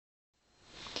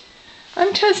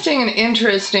I'm testing an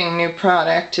interesting new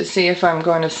product to see if I'm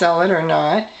going to sell it or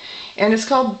not, and it's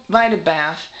called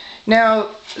VitaBath. Now,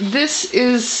 this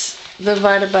is the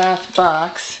VitaBath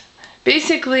box.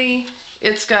 Basically,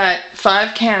 it's got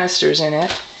 5 canisters in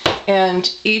it,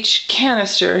 and each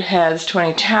canister has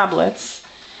 20 tablets,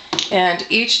 and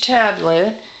each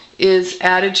tablet is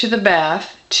added to the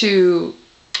bath to,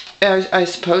 I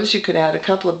suppose you could add a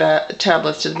couple of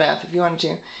tablets to the bath if you wanted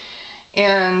to.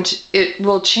 And it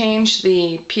will change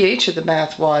the pH of the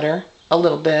bath water a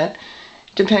little bit,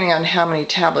 depending on how many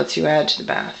tablets you add to the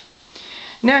bath.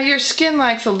 Now, your skin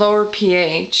likes a lower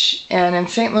pH, and in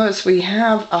St. Louis we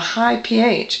have a high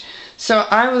pH. So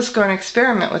I was going to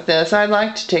experiment with this. I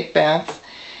like to take baths,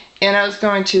 and I was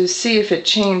going to see if it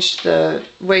changed the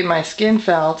way my skin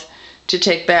felt to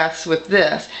take baths with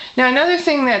this. Now, another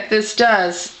thing that this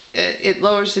does, it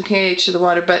lowers the pH of the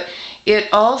water, but it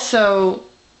also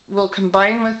will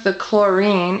combine with the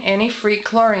chlorine, any free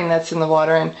chlorine that's in the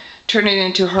water, and turn it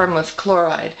into harmless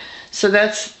chloride. So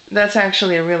that's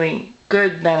actually a really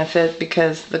good benefit,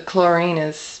 because the chlorine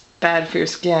is bad for your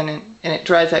skin, and it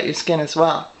dries out your skin as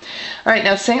well. Alright,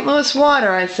 now St. Louis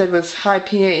water I said was high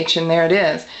pH, and there it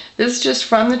is. This is just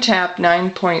from the tap,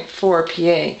 9.4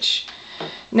 pH.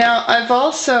 Now, I've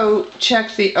also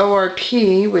checked the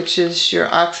ORP, which is your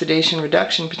oxidation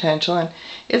reduction potential, and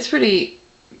it's pretty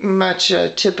much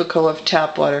typical of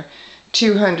tap water,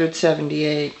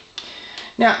 278.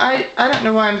 Now, I don't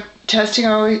know why I'm testing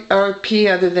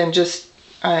ORP other than just,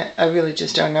 I really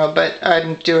just don't know, but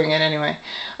I'm doing it anyway.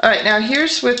 Alright, now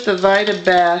here's with the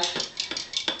VitaBath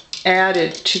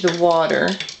added to the water,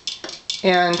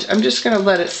 and I'm just going to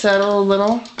let it settle a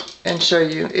little and show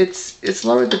you. It's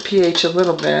lowered the pH a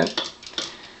little bit.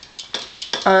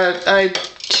 I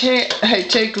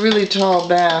take really tall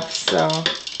baths, so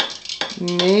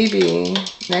maybe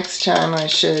next time I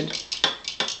should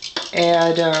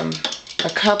add a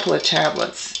couple of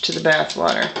tablets to the bath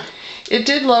water. It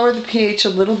did lower the pH a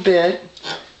little bit,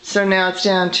 so now it's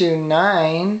down to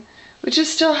 9, which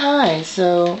is still high,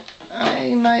 so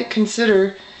I might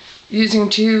consider using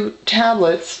 2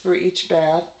 tablets for each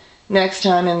bath next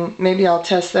time, and maybe I'll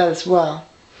test that as well.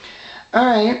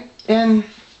 Alright, and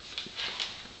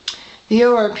the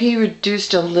ORP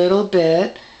reduced a little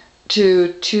bit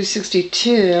to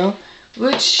 262,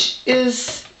 which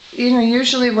is,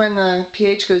 usually when the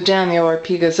pH goes down, the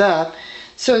ORP goes up.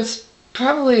 So it's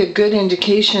probably a good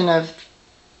indication of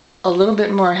a little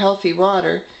bit more healthy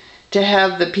water to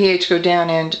have the pH go down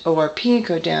and ORP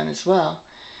go down as well.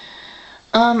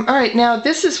 Alright, now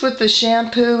this is with the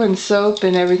shampoo and soap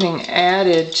and everything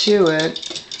added to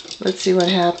it. Let's see what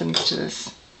happens to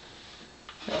this.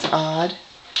 That's odd.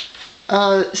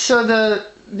 So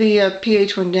the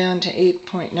pH went down to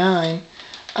 8.9.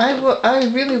 I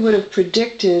really would have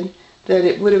predicted that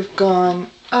it would have gone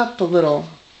up a little.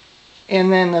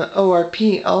 And then the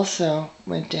ORP also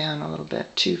went down a little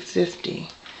bit, 250.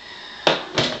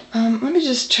 Let me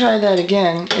just try that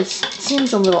again. It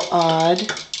seems a little odd.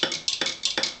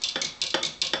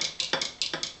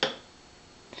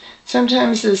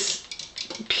 Sometimes this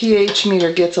pH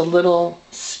meter gets a little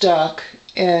stuck,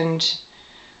 and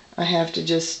I have to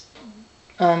just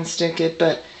unstick it,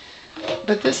 but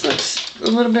this looks a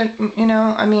little bit,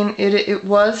 I mean, it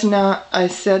was not, I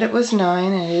said it was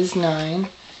 9, it is 9,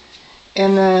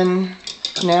 and then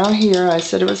now here I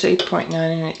said it was 8.9,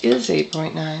 and it is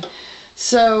 8.9.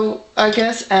 So I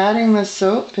guess adding the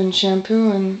soap and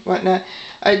shampoo and whatnot,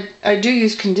 I do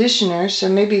use conditioner, so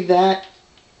maybe that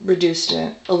reduced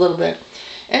it a little bit.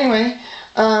 Anyway,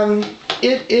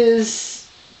 it is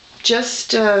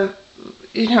just,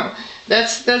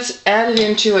 that's added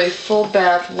into a full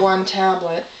bath 1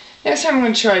 tablet. Next time I'm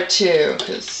going to try 2,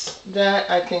 because that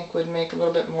I think would make a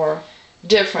little bit more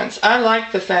difference. I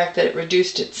like the fact that it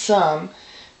reduced it some,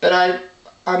 but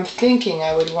I'm thinking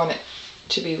I would want it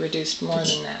to be reduced more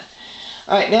than that.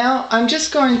 Alright, now I'm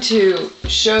just going to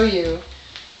show you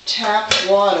tap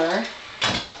water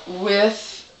with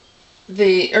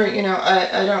the,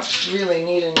 I don't really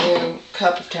need a new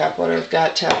cup of tap water. I've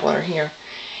got tap water here.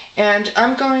 And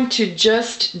I'm going to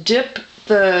just dip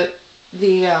the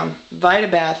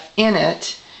VitaBath in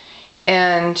it,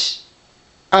 and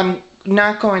I'm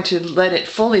not going to let it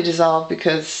fully dissolve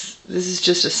because this is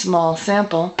just a small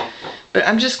sample, but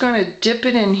I'm just going to dip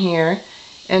it in here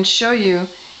and show you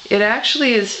it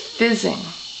actually is fizzing.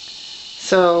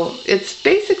 So it's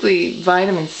basically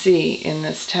vitamin C in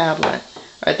this tablet.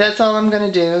 Alright, that's all I'm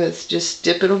going to do is just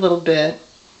dip it a little bit,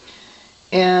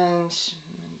 and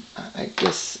I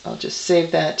guess I'll just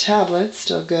save that tablet,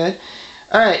 still good.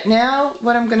 Alright, now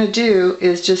what I'm going to do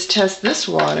is just test this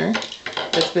water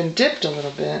that's been dipped a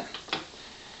little bit,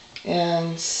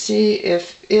 and see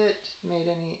if it made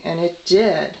any, and it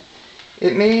did.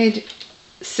 It made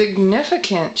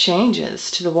significant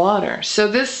changes to the water. So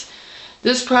this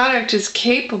product is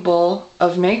capable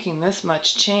of making this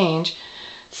much change.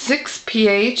 6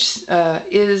 pH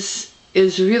is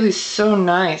really so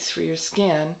nice for your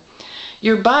skin.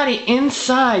 Your body,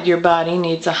 inside your body,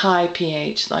 needs a high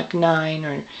pH, like 9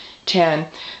 or 10,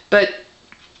 but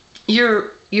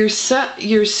your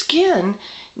skin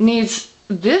needs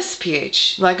this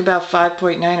pH, like about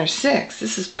 5.9 or 6.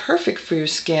 This is perfect for your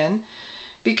skin,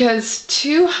 because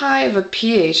too high of a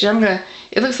pH, it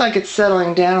looks like it's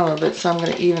settling down a little bit, so I'm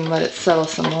going to even let it settle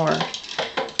some more.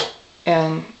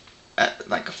 And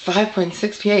like a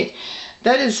 5.6 pH,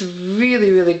 that is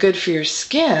really, really good for your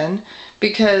skin,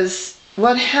 because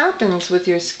what happens with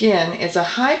your skin is a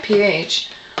high pH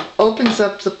opens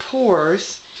up the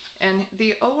pores, and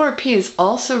the ORP is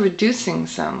also reducing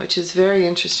some, which is very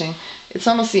interesting. It's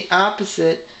almost the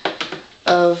opposite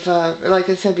of, like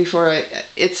I said before,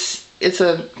 it's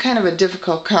a kind of a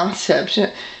difficult concept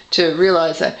to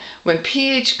realize that when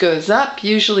pH goes up,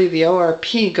 usually the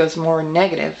ORP goes more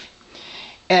negative.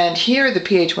 And here the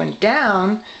pH went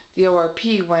down, the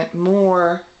ORP went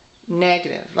more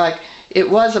negative. Like it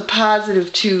was a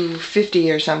positive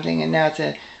 250 or something, and now it's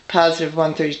a positive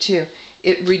 132.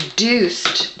 It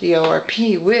reduced the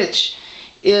ORP, which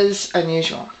is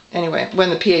unusual. Anyway,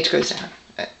 when the pH goes down.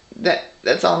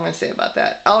 That's all I'm going to say about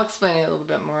that. I'll explain it a little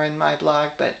bit more in my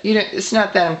blog, but it's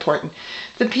not that important.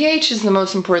 The pH is the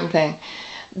most important thing.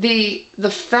 The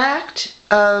fact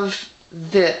of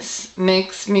this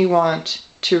makes me want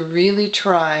to really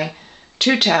try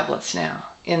 2 tablets now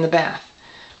in the bath,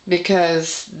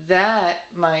 because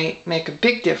that might make a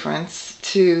big difference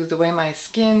to the way my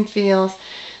skin feels.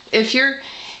 I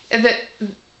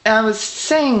was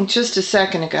saying just a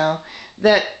second ago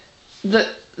that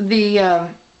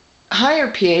the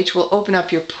higher pH will open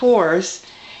up your pores,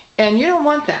 and you don't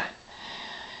want that.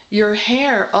 Your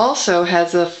hair also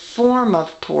has a form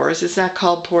of pores. It's not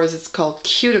called pores, it's called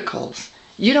cuticles.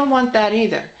 You don't want that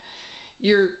either.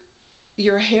 Your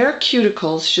hair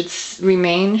cuticles should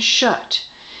remain shut,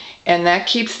 and that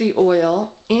keeps the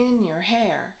oil in your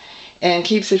hair and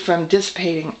keeps it from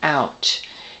dissipating out.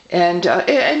 And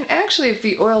actually, if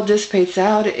the oil dissipates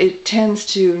out, it tends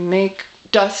to make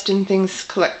dust and things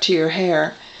collect to your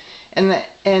hair,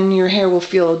 and your hair will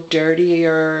feel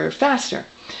dirtier faster.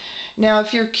 Now,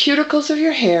 if your cuticles of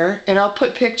your hair, and I'll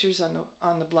put pictures on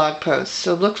the blog post,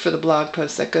 so look for the blog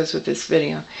post that goes with this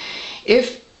video.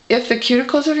 If the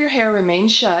cuticles of your hair remain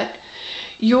shut,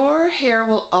 your hair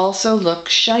will also look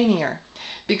shinier,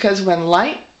 because when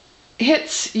light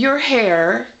hits your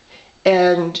hair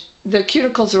and the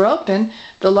cuticles are open,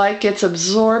 the light gets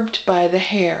absorbed by the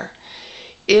hair.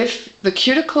 If the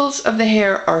cuticles of the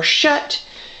hair are shut,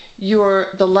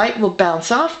 the light will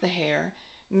bounce off the hair,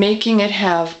 making it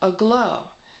have a glow.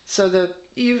 So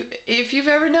if you've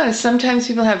ever noticed, sometimes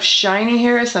people have shiny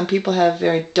hair, some people have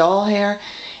very dull hair,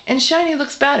 and shiny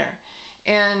looks better.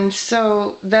 And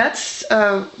so that's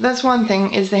one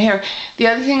thing, is the hair. The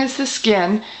other thing is the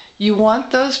skin. You want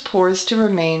those pores to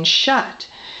remain shut.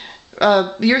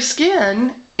 Your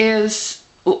skin is,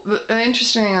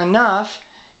 interestingly enough,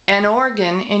 an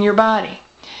organ in your body,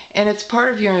 and it's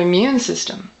part of your immune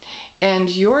system. And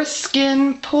your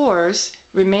skin pores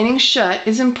remaining shut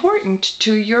is important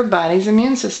to your body's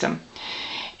immune system.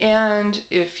 And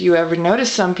if you ever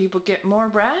notice, some people get more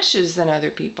rashes than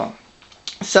other people.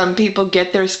 Some people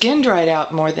get their skin dried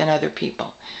out more than other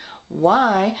people.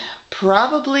 Why?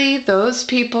 Probably those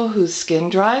people whose skin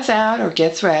dries out or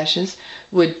gets rashes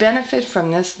would benefit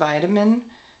from this VitaBath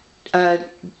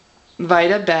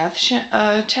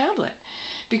tablet.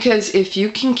 Because if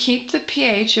you can keep the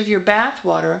pH of your bath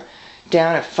water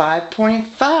down at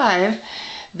 5.5,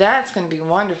 that's going to be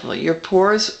wonderful. Your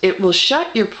pores, it will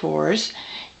shut your pores,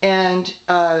 and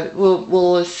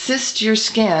will assist your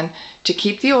skin to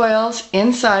keep the oils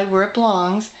inside where it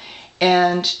belongs,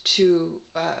 and to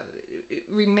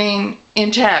remain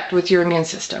intact with your immune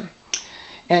system,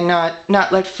 and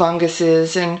not let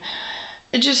funguses and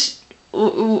just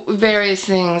various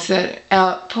things, that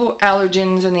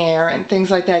allergens in the air and things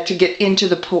like that, to get into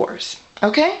the pores.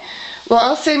 Okay? Well,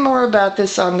 I'll say more about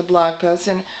this on the blog post,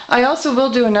 and I also will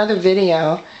do another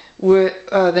video where,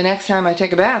 the next time I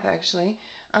take a bath, actually.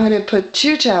 I'm going to put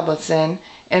 2 tablets in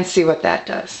and see what that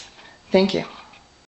does. Thank you.